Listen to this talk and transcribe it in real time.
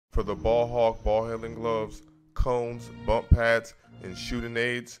For the Ball Hawk ball handling gloves, cones, bump pads, and shooting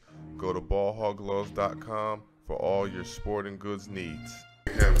aids, go to ballhawkgloves.com for all your sporting goods needs.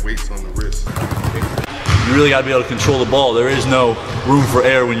 They have weights on the wrist. You really got to be able to control the ball. There is no room for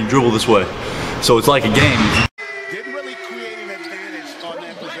error when you dribble this way. So it's like a game. Didn't really create an advantage on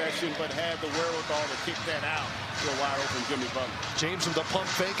that possession, but had the wherewithal to kick that out to a wide open Jimmy Butler. James with the pump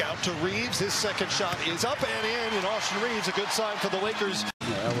fake out to Reeves. His second shot is up and in, and Austin Reeves, a good sign for the Lakers.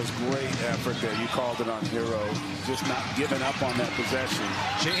 That was great effort there. You called it on Hero. Just not giving up on that possession.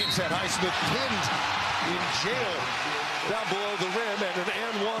 James had Highsmith pinned in jail down below the rim, and an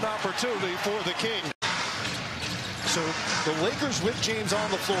and-one opportunity for the King. So the Lakers with James on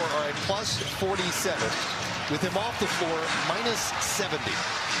the floor are at plus 47. With him off the floor, minus 70.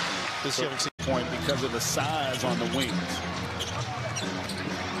 This young point because of the size on the wings.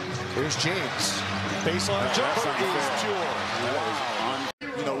 Here's James. Baseline jumper is pure. Wow.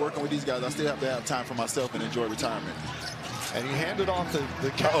 You know, working with these guys, I still have to have time for myself and enjoy retirement. And he handed off the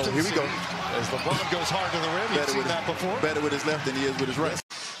captaincy. Here we go. As LeBron goes hard to the rim. You've seen that before. Better with his left than he is with his right.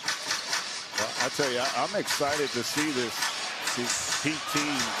 Well, I tell you, I'm excited to see this Heat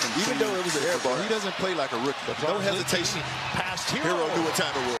team. Even though it was an airball, he doesn't play like a rookie. No hesitation. Past Hero knew what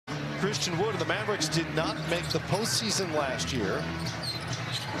time it was. Christian Wood and the Mavericks did not make the postseason last year.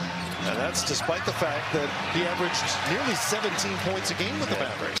 And that's despite the fact that he averaged nearly 17 points a game with the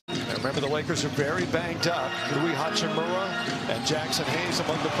Mavericks. And remember, the Lakers are very banged up. Rui Hachimura and Jackson Hayes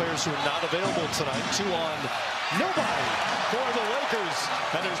among the players who are not available tonight. 2 on nobody for the Lakers.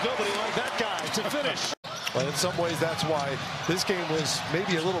 And there's nobody like that guy to finish. But in some ways, that's why this game was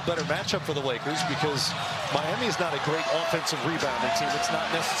maybe a little better matchup for the Lakers, because Miami is not a great offensive rebounding team. It's not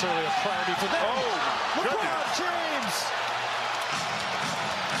necessarily a priority for them. Oh, LeBron James!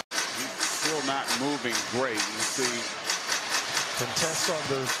 Still not moving great. You see, contest on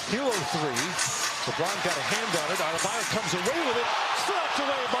the Hero 3. LeBron got a hand on it. Adebayo comes away with it. Slapped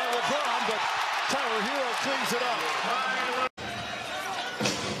away by LeBron, but Tyler Hero cleans it up.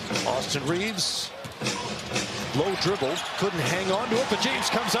 Austin Reeves. Low dribble, couldn't hang on to it, but James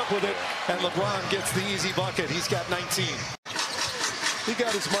comes up with it, and LeBron gets the easy bucket. He's got 19. He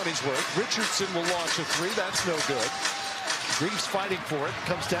got his money's worth. Richardson will launch a 3. That's no good. Reeves fighting for it,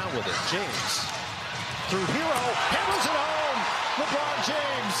 comes down with it. James through Hero, hammers it home. LeBron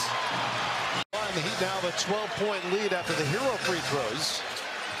James. And the Heat now have a 12-point lead after the Hero free throws.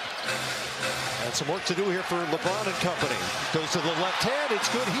 And some work to do here for LeBron and company. Goes to the left hand.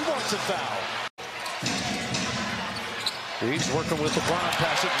 It's good. He wants a foul. Reeves working with LeBron.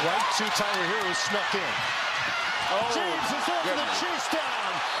 Pass it right to Tyler Hero, who snuck in. James is over the chase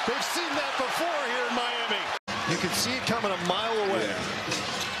down. They've seen that before here in Miami. You can see it coming a mile away.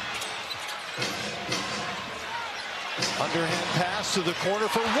 Underhand pass to the corner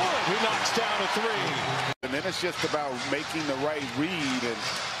for Wood, who knocks down a 3. And then it's just about making the right read, and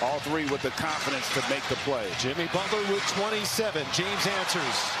all 3 with the confidence to make the play. Jimmy Butler with 27. James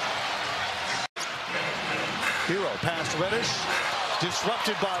answers. Hero past Reddish.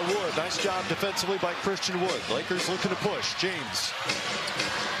 Disrupted by Wood. Nice job defensively by Christian Wood. Lakers looking to push. James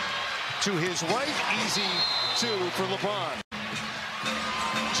to his right. Easy 2 for LeBron.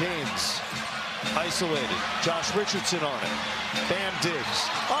 James isolated. Josh Richardson on it. Bam digs.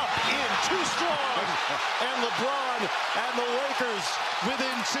 Up, in, too strong. And LeBron and the Lakers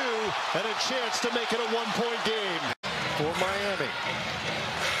within 2 and a chance to make it a 1-point game for Miami.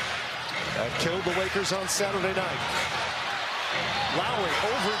 That killed the Lakers on Saturday night. Lowry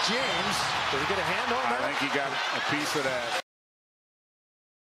over James. Did he get a hand on that? I think he got a piece of that.